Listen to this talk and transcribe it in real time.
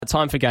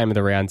Time for Game of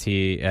the Round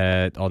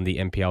here on the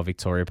NPL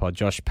Victoria pod.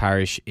 Josh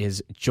Parrish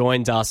has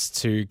joined us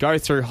to go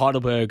through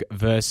Heidelberg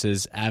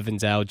versus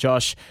Avondale.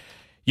 Josh,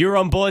 you were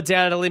on board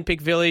down at Olympic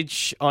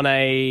Village on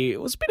it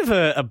was a bit of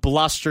a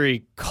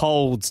blustery,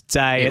 cold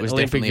day. It was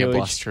definitely a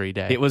blustery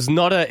day. It was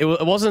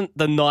it wasn't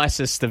the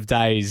nicest of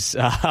days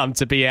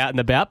to be out and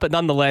about, but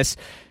nonetheless,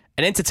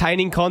 an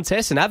entertaining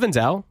contest, and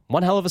Avondale,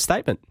 one hell of a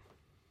statement.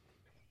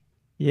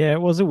 Yeah,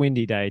 it was a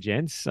windy day,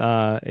 gents.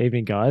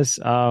 Evening, guys.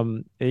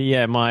 My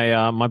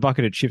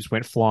bucket of chips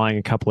went flying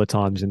a couple of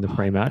times in the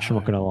pre-match. I'm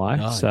not going to lie.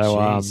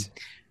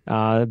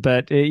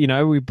 But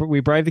we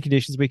brave the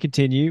conditions. We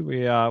continue.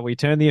 We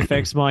turn the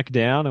effects mic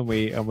down and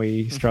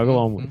we struggle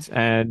onwards.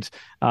 And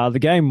the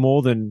game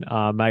more than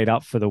made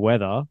up for the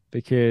weather,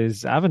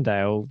 because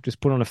Avondale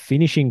just put on a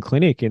finishing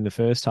clinic in the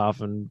first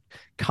half and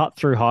cut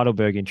through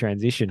Heidelberg in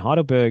transition.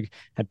 Heidelberg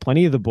had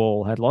plenty of the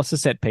ball, had lots of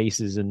set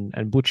pieces and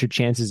butchered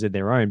chances of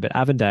their own. But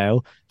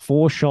Avondale,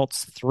 4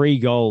 shots, 3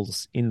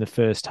 goals in the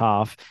first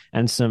half,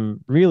 and some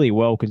really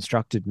well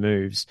constructed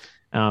moves.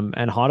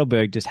 And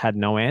Heidelberg just had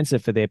no answer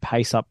for their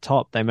pace up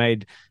top. They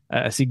made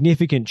a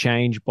significant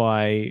change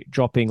by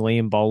dropping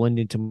Liam Boland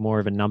into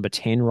more of a number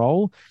 10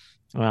 role,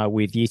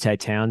 with Yite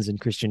Towns and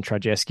Christian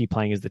Trajeski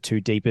playing as the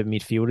 2 deeper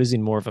midfielders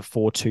in more of a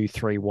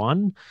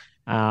 4-2-3-1.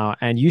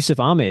 And Yusuf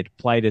Ahmed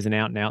played as an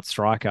out-and-out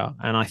striker.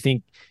 And I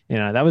think,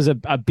 that was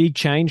a big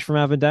change from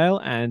Avondale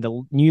and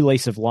a new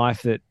lease of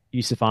life that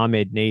Yusuf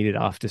Ahmed needed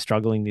after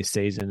struggling this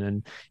season.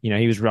 And,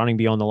 he was running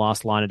beyond the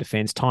last line of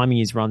defence, timing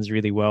his runs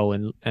really well.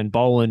 And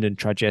Boland and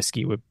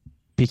Trajeski were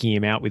picking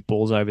him out with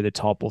balls over the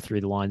top or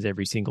through the lines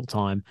every single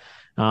time.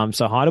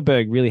 So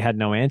Heidelberg really had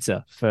no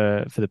answer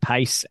for the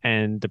pace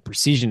and the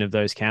precision of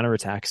those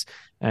counterattacks.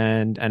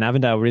 And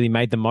Avondale really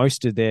made the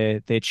most of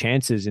their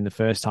chances in the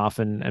first half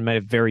and made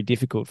it very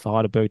difficult for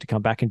Heidelberg to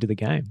come back into the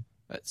game.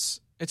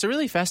 It's a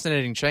really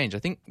fascinating change. I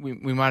think we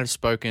might have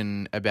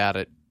spoken about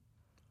it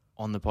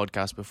on the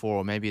podcast before,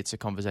 or maybe it's a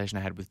conversation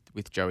I had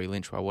with Joey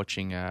Lynch while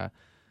watching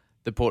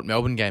the Port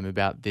Melbourne game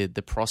about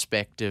the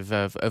prospect of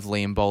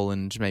Liam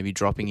Boland maybe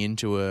dropping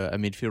into a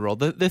midfield role.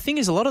 The thing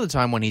is, a lot of the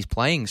time when he's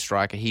playing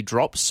striker, he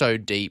drops so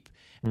deep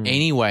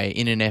anyway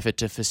in an effort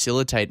to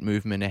facilitate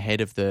movement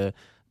ahead of the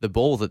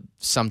ball that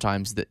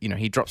sometimes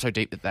he drops so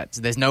deep that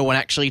there's no one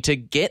actually to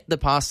get the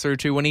pass through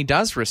to when he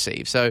does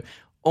receive. So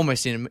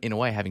almost in a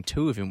way, having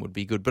 2 of him would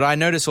be good. But I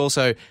notice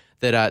also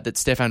that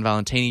Stefan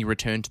Valentini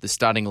returned to the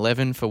starting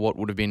 11 for what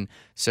would have been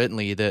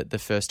certainly the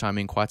first time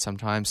in quite some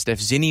time. Steph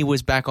Zinni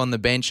was back on the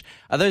bench.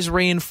 Are those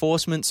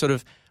reinforcements sort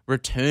of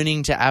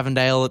returning to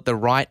Avondale at the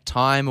right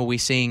time? Are we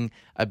seeing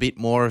a bit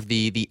more of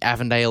the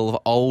Avondale of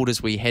old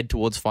as we head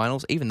towards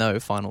finals, even though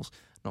finals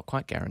not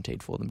quite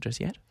guaranteed for them just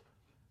yet?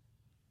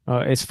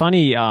 It's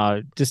funny,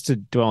 just to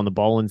dwell on the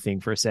Boland thing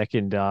for a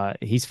second,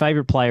 his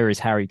favourite player is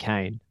Harry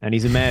Kane, and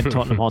he's a mad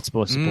Tottenham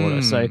Hotspur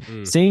supporter.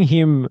 Seeing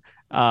him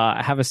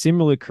have a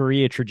similar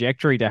career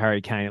trajectory to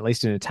Harry Kane, at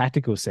least in a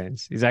tactical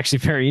sense, is actually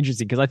very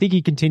interesting, because I think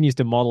he continues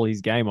to model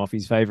his game off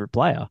his favourite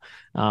player.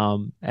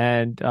 As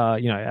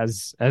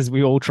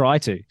we all try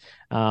to.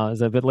 But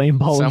Liam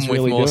Boland's some with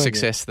really more doing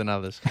success than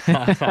others.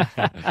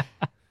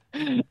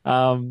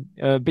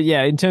 But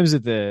yeah, in terms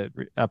of the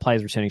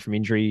players returning from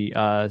injury,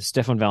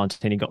 Stefan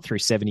Valentini got through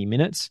 70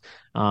 minutes.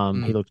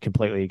 He looked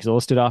completely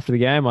exhausted after the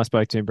game. I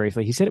spoke to him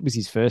briefly. He said it was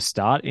his first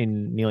start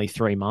in nearly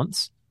 3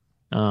 months.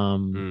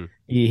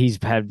 He's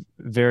had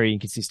very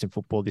inconsistent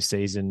football this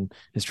season,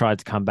 has tried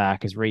to come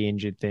back, has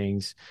re-injured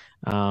things.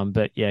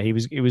 But yeah,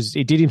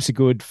 it did him so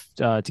good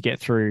to get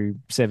through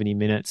 70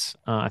 minutes.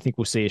 I think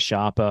we'll see a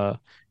sharper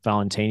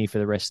Valentini for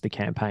the rest of the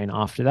campaign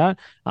after that.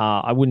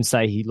 I wouldn't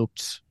say he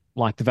looked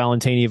like the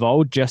Valentini of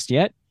old just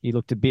yet. He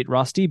looked a bit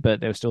rusty,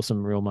 but there were still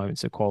some real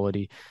moments of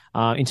quality.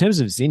 In terms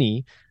of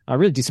Zinni, a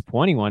really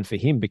disappointing one for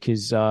him,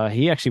 because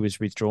he actually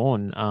was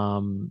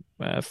withdrawn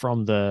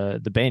from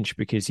the bench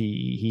because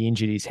he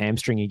injured his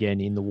hamstring again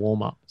in the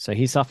warm-up. So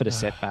he suffered a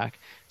setback.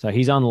 So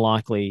he's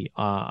unlikely,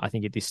 I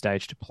think, at this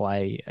stage to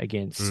play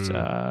against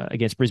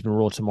Brisbane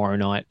Roar tomorrow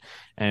night,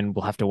 and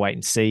we'll have to wait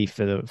and see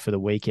for the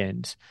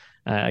weekend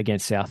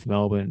against South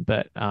Melbourne.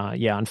 But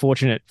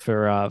unfortunate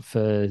for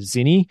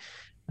Zinni.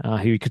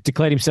 Who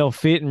declared himself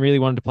fit and really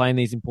wanted to play in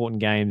these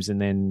important games,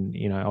 and then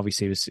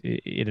obviously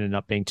it ended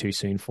up being too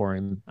soon for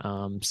him.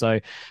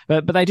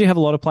 But they do have a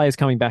lot of players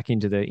coming back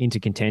into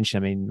contention.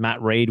 I mean,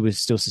 Matt Reid was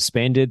still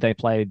suspended. They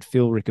played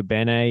Phil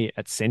Ricobene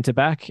at centre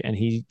back, and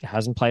he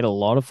hasn't played a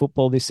lot of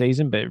football this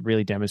season, but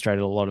really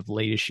demonstrated a lot of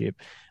leadership.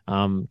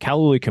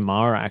 Kalulu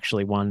Kamara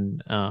actually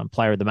won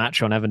Player of the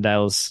Match on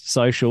Avondale's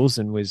socials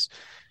and was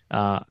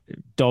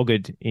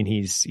dogged in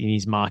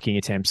his marking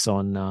attempts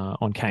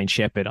on Kane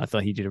Shepherd. I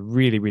thought he did a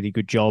really, really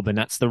good job, and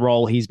that's the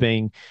role he's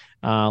being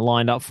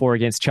lined up for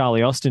against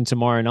Charlie Austin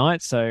tomorrow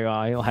night. So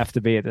he'll have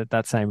to be at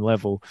that same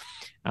level.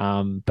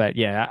 But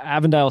yeah,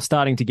 Avondale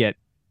starting to get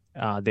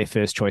their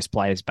first choice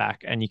players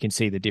back, and you can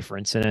see the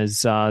difference. And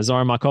as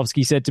Zoran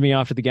Markovsky said to me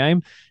after the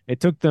game,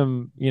 it took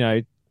them,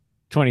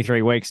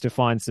 23 weeks to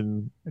find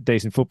some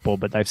decent football,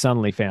 but they've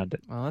suddenly found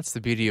it. Well, that's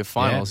the beauty of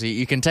finals.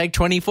 You can take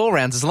 24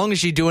 rounds as long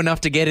as you do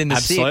enough to get in the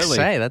six.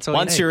 Hey, that's all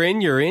Once you're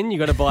in, you're in. You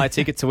got to buy a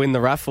ticket to win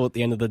the raffle at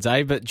the end of the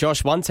day. But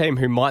Josh, one team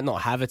who might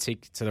not have a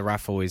ticket to the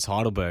raffle is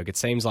Heidelberg. It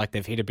seems like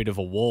they've hit a bit of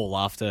a wall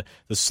after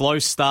the slow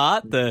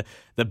start, the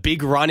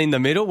big run in the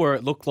middle where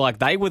it looked like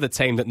they were the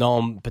team that no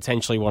one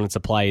potentially wanted to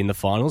play in the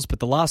finals. But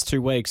the last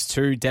 2 weeks,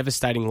 2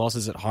 devastating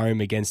losses at home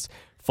against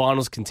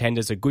finals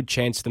contenders, a good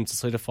chance for them to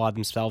solidify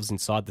themselves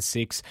inside the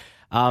six.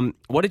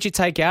 What did you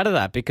take out of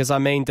that? Because, I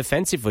mean,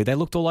 defensively, they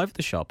looked all over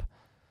the shop.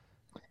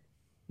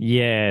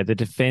 Yeah, the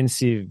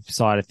defensive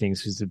side of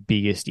things was the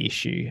biggest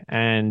issue.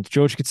 And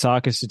George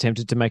Katsakis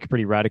attempted to make a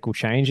pretty radical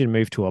change and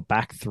move to a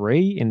back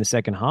three in the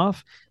second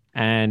half.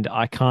 And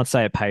I can't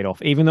say it paid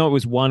off. Even though it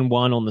was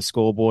 1-1 on the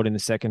scoreboard in the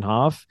second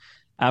half,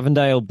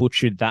 Avondale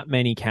butchered that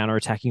many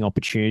counter-attacking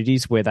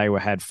opportunities where they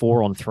had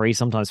 4-on-3,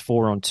 sometimes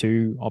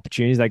 4-on-2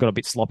 opportunities. They got a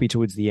bit sloppy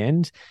towards the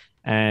end.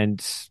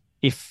 And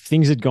if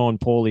things had gone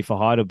poorly for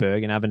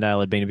Heidelberg and Avondale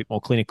had been a bit more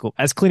clinical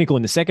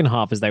in the second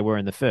half as they were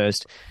in the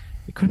first,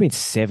 it could have been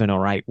 7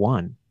 or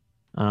 8-1.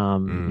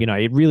 You know,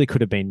 it really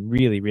could have been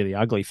really, really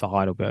ugly for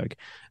Heidelberg.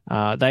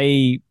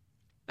 They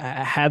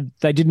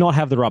did not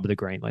have the rub of the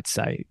green, let's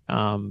say.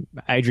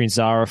 Adrian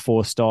Zara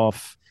forced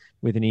off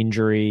with an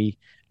injury.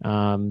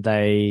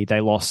 They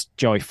lost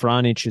Joey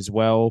Franich as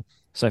well.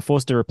 So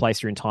forced to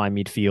replace their entire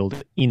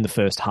midfield in the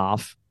first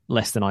half,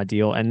 less than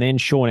ideal. And then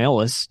Sean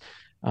Ellis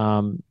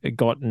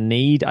got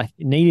kneed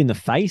in the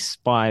face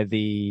by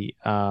the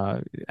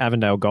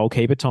Avondale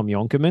goalkeeper, Tom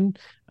Yonkerman.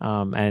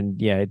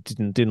 And yeah, it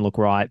didn't look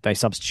right. They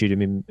substituted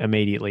him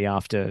immediately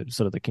after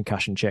sort of the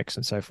concussion checks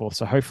and so forth.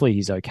 So hopefully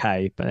he's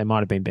okay, but they might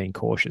have been being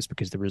cautious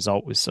because the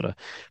result was sort of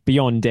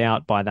beyond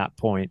doubt by that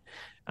point.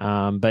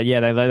 But yeah,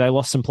 they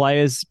lost some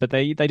players, but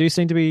they do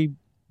seem to be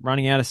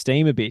running out of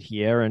steam a bit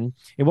here. And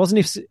it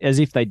wasn't as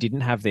if they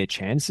didn't have their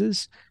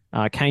chances.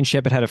 Kane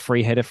Shepherd had a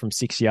free header from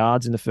 6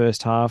 yards in the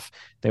first half.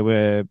 There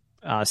were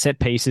set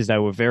pieces. They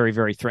were very,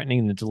 very threatening,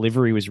 and the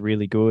delivery was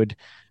really good.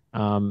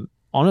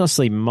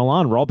 Honestly,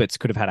 Milan Roberts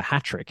could have had a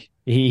hat-trick.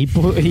 He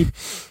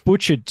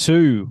butchered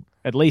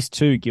at least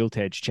two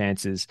gilt-edged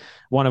chances,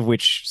 one of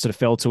which sort of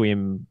fell to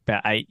him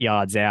about 8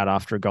 yards out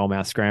after a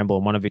goalmouth scramble,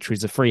 and one of which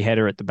was a free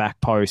header at the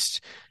back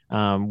post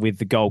with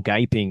the goal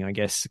gaping, I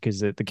guess, because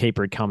the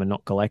keeper had come and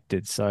not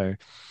collected. So,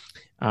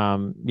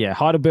 yeah,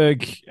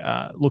 Heidelberg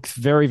looked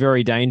very,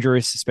 very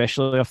dangerous,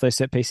 especially off those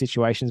set-piece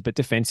situations, but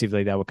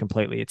defensively they were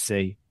completely at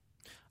sea.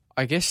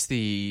 I guess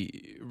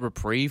the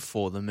reprieve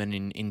for them,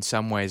 and in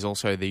some ways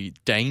also the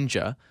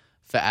danger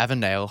for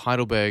Avondale,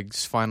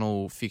 Heidelberg's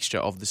final fixture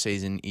of the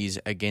season is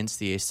against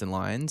the Eastern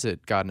Lions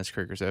at Gardeners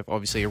Creek Reserve.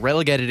 Obviously a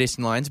relegated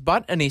Eastern Lions,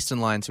 but an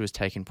Eastern Lions who has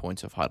taken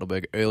points off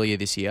Heidelberg earlier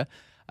this year.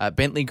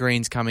 Bentley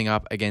Green's coming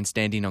up against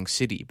Dandenong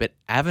City, but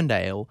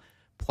Avondale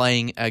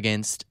playing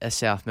against a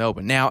South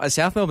Melbourne. Now, a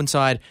South Melbourne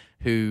side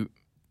who,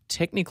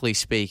 technically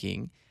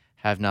speaking,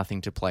 have nothing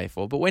to play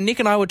for. But when Nick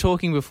and I were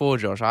talking before,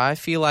 Josh, I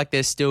feel like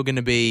there's still going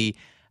to be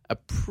a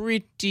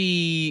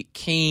pretty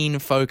keen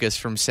focus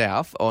from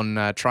South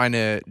on trying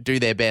to do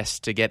their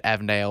best to get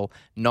Avondale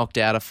knocked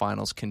out of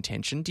finals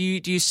contention. Do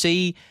you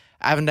see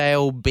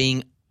Avondale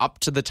being up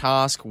to the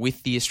task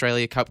with the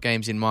Australia Cup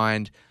games in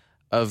mind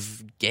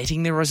of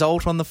getting the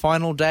result on the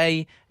final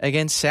day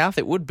against South?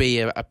 It would be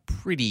a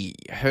pretty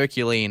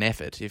Herculean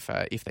effort if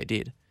they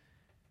did.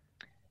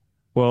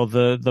 Well,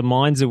 the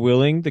minds are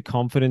willing, the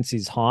confidence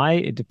is high.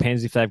 It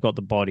depends if they've got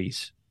the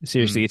bodies.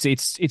 Seriously,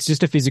 it's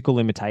just a physical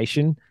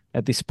limitation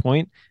at this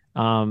point.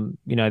 You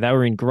know, they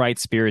were in great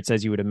spirits,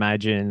 as you would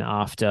imagine,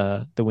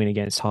 after the win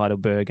against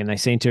Heidelberg, and they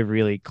seem to have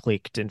really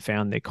clicked and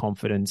found their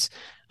confidence.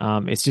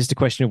 It's just a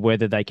question of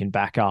whether they can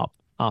back up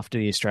after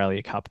the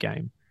Australia Cup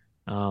game.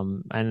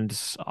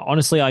 And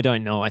honestly, I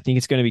don't know. I think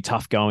it's going to be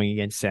tough going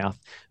against South.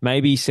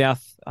 Maybe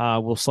South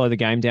will slow the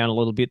game down a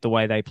little bit the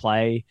way they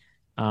play.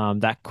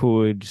 That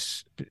could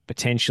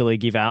potentially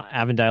give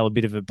Avondale a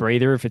bit of a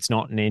breather if it's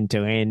not an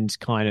end-to-end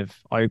kind of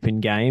open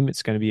game.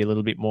 It's going to be a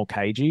little bit more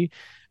cagey.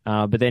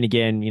 But then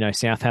again, you know,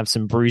 South have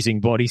some bruising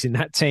bodies in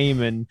that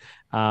team, and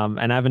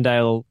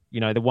Avondale,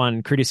 you know, the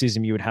one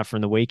criticism you would have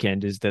from the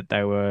weekend is that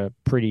they were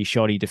pretty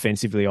shoddy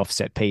defensively off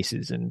set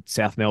pieces, and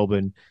South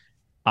Melbourne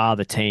are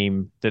the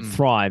team that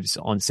thrives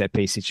on set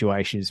piece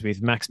situations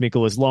with Max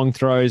Mikula's long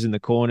throws in the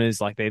corners.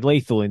 Like, they're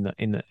lethal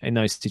in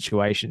those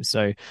situations.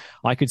 So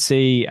I could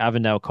see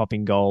Avondale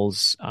copping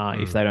goals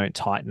if they don't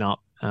tighten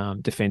up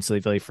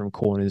defensively from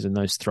corners and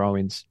those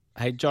throw-ins.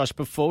 Hey, Josh,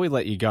 before we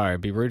let you go,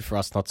 it'd be rude for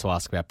us not to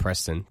ask about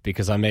Preston,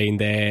 because, I mean,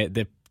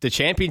 the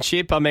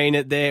championship, I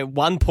mean, they're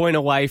 1 point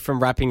away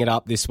from wrapping it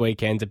up this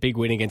weekend. A big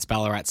win against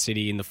Ballarat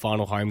City in the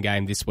final home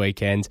game this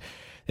weekend.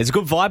 There's a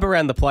good vibe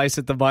around the place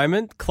at the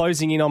moment,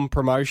 closing in on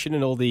promotion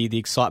and all the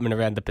excitement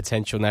around the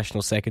potential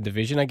national second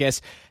division. I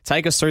guess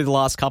take us through the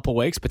last couple of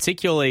weeks,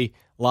 particularly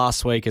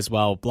last week as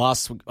well.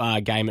 Last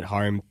game at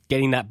home,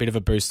 getting that bit of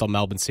a boost on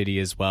Melbourne City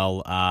as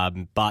well.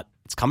 But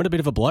it's come at a bit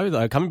of a blow,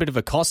 though, come at a bit of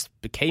a cost.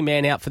 The key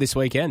man out for this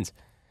weekend.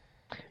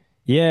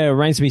 Yeah, it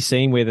remains to be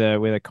seen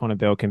whether Connor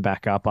Bell can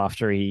back up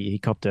after he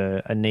copped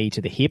a knee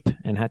to the hip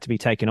and had to be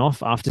taken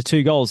off after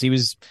 2 goals. He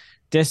was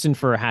destined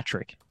for a hat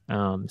trick.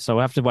 So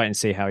we'll have to wait and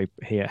see how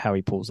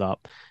he pulls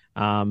up.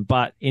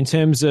 But in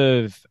terms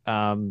of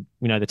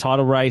the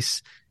title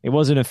race, it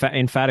wasn't an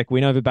emphatic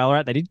win over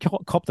Ballarat. They did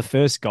cop the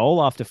first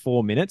goal after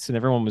 4 minutes, and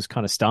everyone was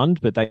kind of stunned,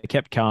 but they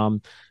kept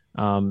calm.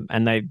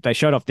 And they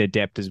showed off their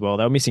depth as well.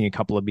 They were missing a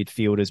couple of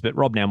midfielders, but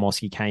Rob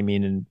Naumoski came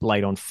in and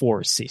laid on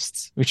 4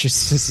 assists, which is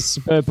just a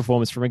superb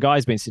performance from a guy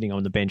who's been sitting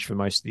on the bench for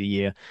most of the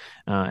year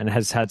and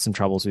has had some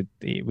troubles with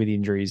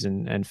injuries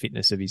and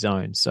fitness of his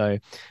own. So,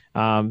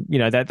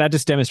 that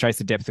just demonstrates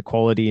the depth of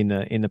quality in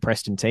the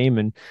Preston team.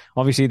 And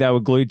obviously they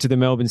were glued to the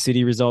Melbourne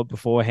City result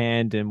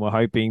beforehand and were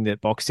hoping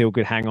that Box Hill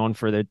could hang on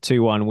for the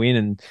 2-1 win.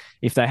 And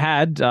if they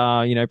had,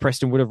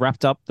 Preston would have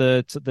wrapped up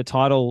the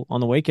title on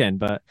the weekend.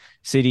 But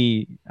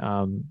City,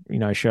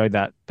 showed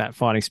that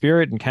fighting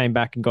spirit and came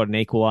back and got an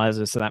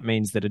equaliser. So that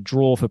means that a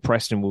draw for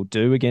Preston will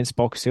do against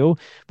Box Hill.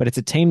 But it's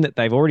a team that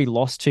they've already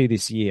lost to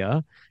this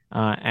year.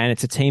 And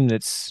it's a team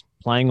that's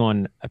playing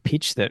on a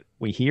pitch that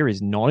we hear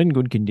is not in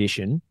good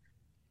condition.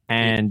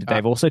 And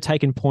they've also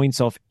taken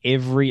points off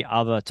every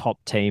other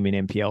top team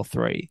in NPL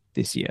 3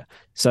 this year.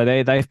 So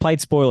they've played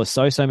spoilers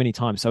so many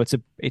times. So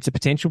it's a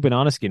potential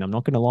banana skin. I'm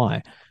not going to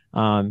lie.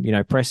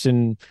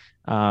 Preston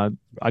are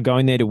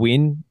going there to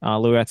win.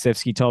 Lou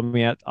Atsevsky told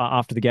me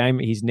after the game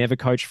he's never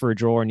coached for a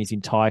draw in his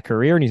entire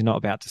career, and he's not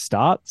about to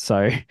start.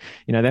 So,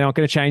 they're not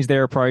going to change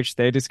their approach.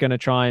 They're just going to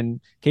try and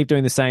keep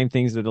doing the same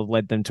things that have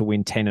led them to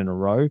win 10 in a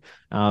row.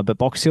 But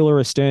Box Hill are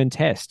a stern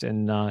test,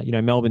 and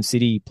Melbourne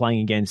City playing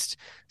against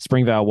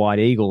Springvale White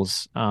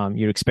Eagles,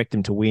 you'd expect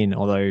them to win.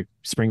 Although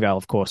Springvale,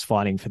 of course,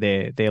 fighting for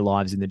their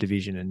lives in the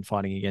division and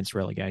fighting against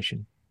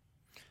relegation.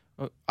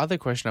 Other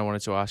question I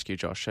wanted to ask you,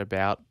 Josh,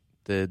 about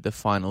the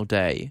final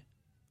day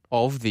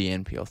of the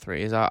NPL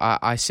 3 is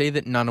I see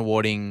that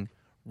Nunawading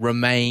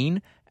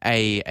remain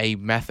a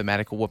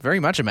mathematical, very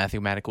much a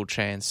mathematical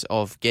chance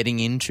of getting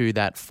into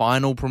that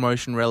final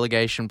promotion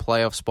relegation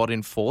playoff spot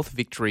in 4th.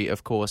 Victory,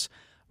 of course,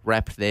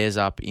 wrapped theirs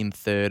up in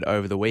 3rd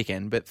over the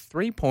weekend. But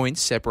 3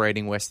 points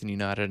separating Western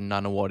United and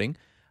Nunawading.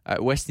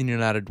 Western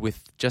United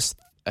with just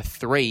a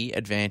 3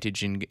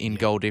 advantage in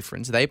goal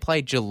difference. They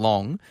played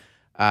Geelong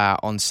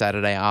on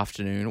Saturday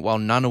afternoon, while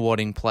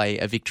Nunawading play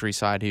a Victory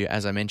side who,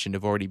 as I mentioned,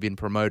 have already been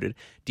promoted.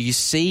 Do you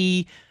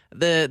see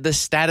the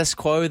status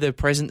quo, the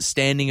present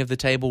standing of the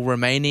table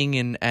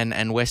remaining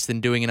and Western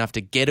doing enough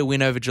to get a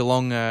win over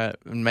Geelong,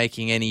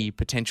 making any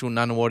potential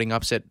Nunawading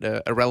upset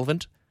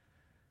irrelevant?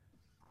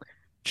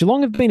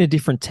 Geelong have been a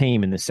different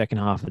team in the second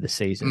half of the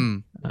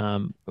season.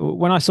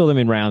 When I saw them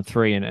in round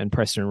 3 and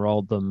Preston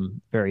rolled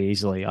them very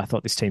easily, I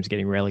thought this team's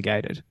getting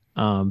relegated.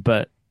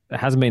 But it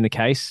hasn't been the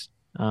case.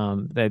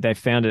 They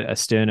found a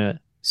sterner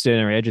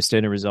edge, a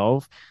sterner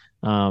resolve.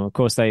 Of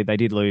course, they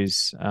did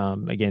lose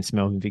against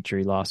Melbourne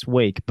Victory last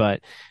week,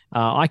 but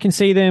I can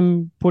see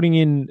them putting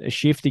in a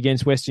shift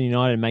against Western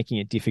United and making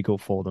it difficult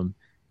for them.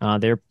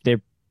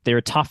 They're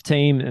a tough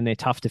team and they're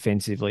tough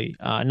defensively.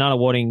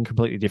 Nunawading,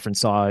 completely different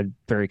side,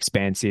 very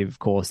expansive. Of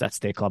course, that's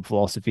their club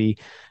philosophy.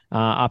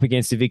 Up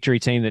against a Victory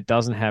team that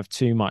doesn't have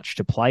too much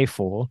to play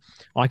for,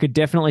 I could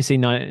definitely see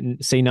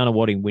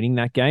Nunawading winning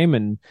that game,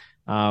 and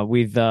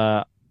with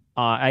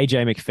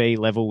AJ McPhee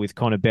level with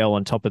Connor Bell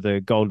on top of the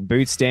Golden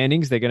Boot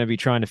standings, they're going to be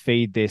trying to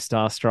feed their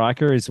star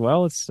striker as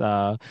well. It's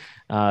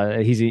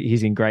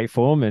he's in great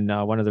form and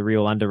one of the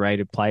real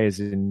underrated players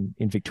in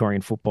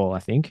Victorian football, I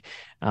think.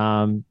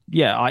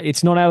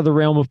 It's not out of the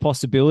realm of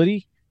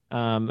possibility.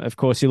 Of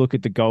course, you look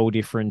at the goal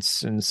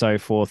difference and so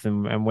forth,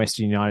 and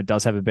Western United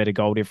does have a better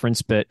goal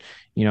difference, but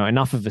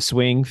enough of a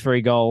swing,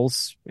 3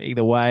 goals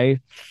either way,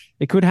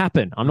 it could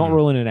happen. I'm not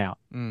ruling it out.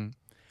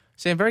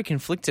 See, I'm very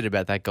conflicted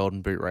about that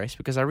Golden Boot race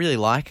because I really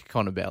like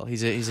Connor Bell.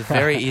 He's a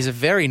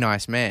very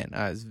nice man.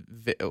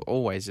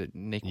 Always at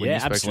Nick when you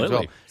spoke to him as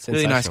well.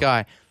 Really nice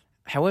guy.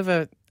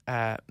 However,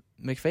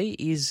 McPhee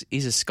is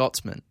a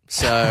Scotsman,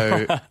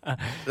 so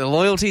the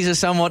loyalties are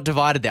somewhat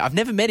divided there. I've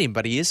never met him,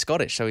 but he is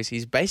Scottish, so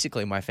he's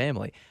basically my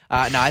family.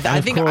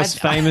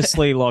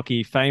 Famously,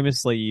 Lockie,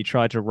 you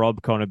tried to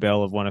rob Connor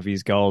Bell of one of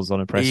his goals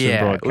on a Preston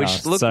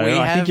broadcast.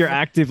 I think you're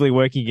actively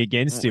working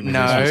against him.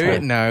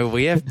 No,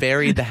 we have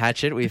buried the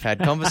hatchet. We've had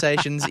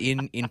conversations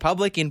in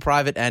public, in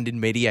private, and in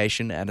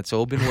mediation, and it's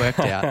all been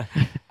worked out.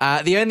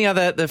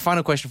 The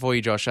final question for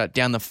you, Josh,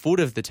 down the foot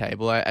of the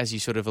table, as you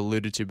sort of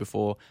alluded to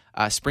before,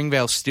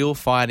 Springvale still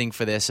fighting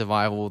for their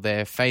survival.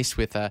 They're faced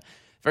with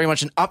very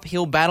much an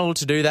uphill battle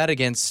to do that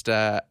against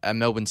a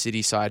Melbourne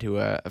City side who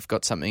have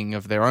got something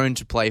of their own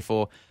to play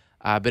for.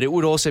 But it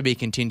would also be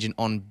contingent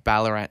on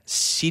Ballarat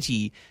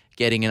City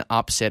getting an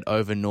upset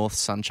over North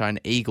Sunshine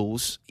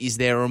Eagles. Is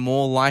there a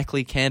more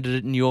likely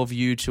candidate in your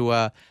view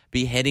to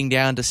be heading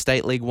down to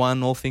State League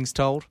 1, all things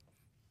told?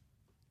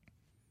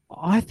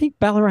 I think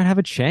Ballarat have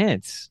a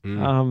chance.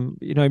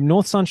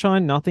 North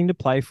Sunshine, nothing to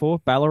play for.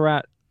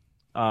 Ballarat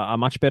are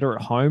much better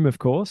at home, of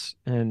course.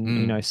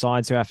 And,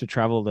 sides who have to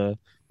travel the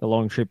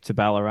long trip to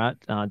Ballarat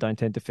don't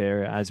tend to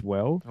fare as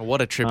well.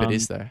 What a trip it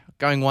is, though.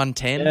 Going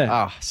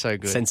 110, so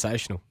good.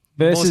 Sensational.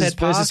 versus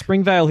Park.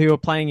 Springvale, who are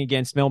playing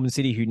against Melbourne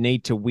City, who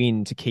need to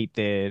win to keep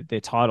their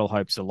title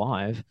hopes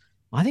alive.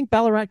 I think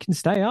Ballarat can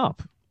stay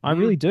up. I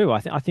really do. I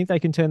think they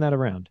can turn that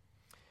around.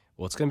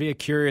 Well, it's going to be a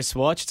curious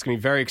watch. It's going to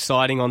be very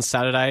exciting on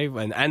Saturday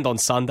and on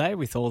Sunday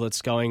with all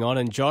that's going on.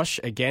 And Josh,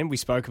 again, we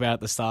spoke about at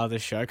the start of the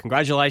show.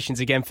 Congratulations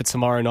again for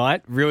tomorrow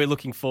night. Really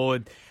looking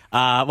forward.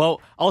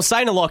 Well, I was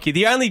saying to Lockie,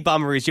 the only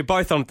bummer is you're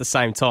both on at the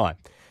same time.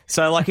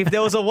 So, like, if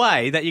there was a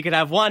way that you could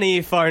have one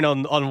earphone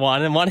on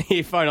one and one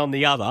earphone on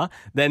the other,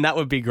 then that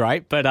would be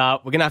great. But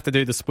we're going to have to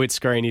do the split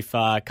screen if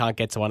can't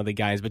get to one of the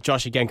games. But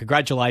Josh, again,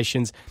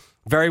 congratulations.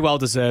 Very well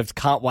deserved.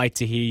 Can't wait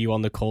to hear you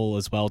on the call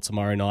as well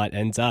tomorrow night.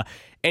 And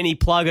any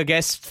plug, I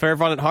guess, for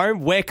everyone at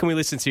home? Where can we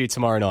listen to you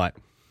tomorrow night?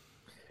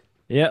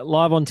 Yeah,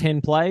 live on 10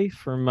 Play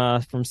from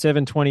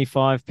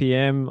 7:25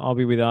 p.m. I'll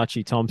be with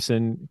Archie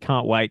Thompson.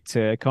 Can't wait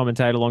to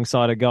commentate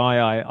alongside a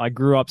guy I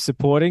grew up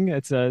supporting.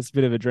 It's a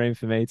bit of a dream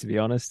for me, to be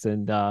honest.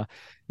 And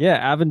yeah,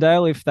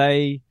 Avondale, if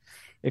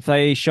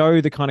they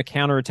show the kind of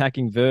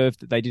counter-attacking verve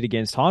that they did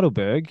against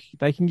Heidelberg,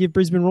 they can give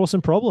Brisbane Roar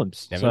some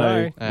problems.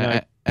 Never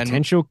know.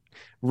 Potential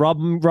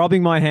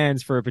rubbing my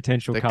hands for a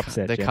potential cup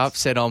set. The cup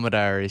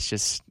setometer is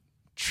just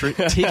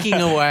ticking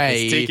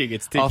away.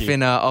 It's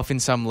ticking. Off in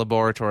some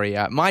laboratory.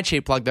 My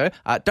cheap plug though,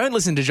 don't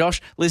listen to Josh,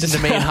 listen to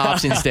me and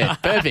Harps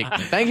instead. Perfect.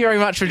 Thank you very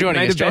much for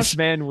joining us, the Josh. Best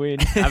man win.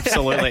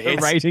 Absolutely.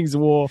 The ratings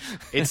war.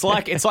 It's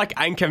like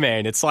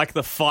Anchorman. It's like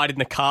the fight in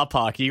the car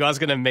park. You guys are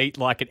going to meet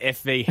like at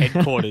FV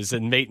headquarters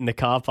and meet in the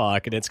car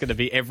park, and it's going to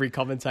be every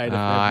commentator.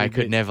 I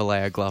could never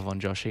lay a glove on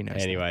Josh. He knows.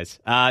 Anyways,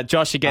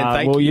 Josh, again,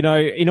 thank you. Well, you know,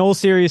 in all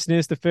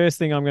seriousness, the first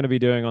thing I'm going to be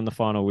doing on the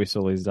final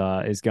whistle is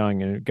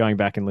going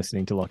back and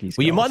listening to Lockie's.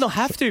 Well, you might not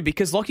have to,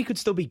 because Lockie could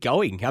still be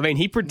going. I mean,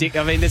 there's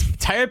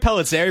Teo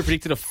Pellizzeri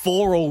predicted a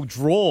 4-4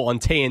 draw on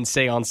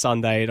TNC on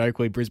Sunday at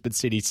Oakley, Brisbane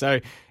City.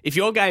 So if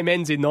your game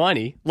ends in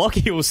 90,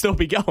 Lockie will still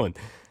be going.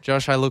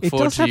 Josh, I look forward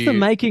to you. It does have the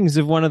makings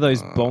of one of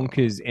those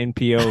bonkers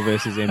NPL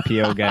versus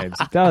NPL games.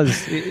 It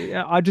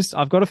does.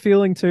 I've got a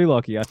feeling too,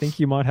 Lockie. I think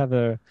you might have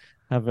a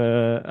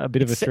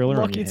bit of a thriller.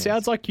 Lockie, it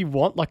sounds like you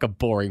want like a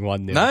boring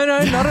one now.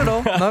 No, not at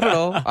all. Not at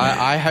all.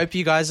 I hope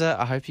you guys are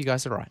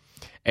right.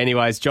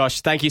 Anyways,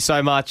 Josh, thank you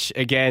so much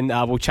again.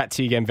 We'll chat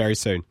to you again very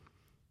soon.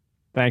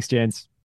 Thanks, gents.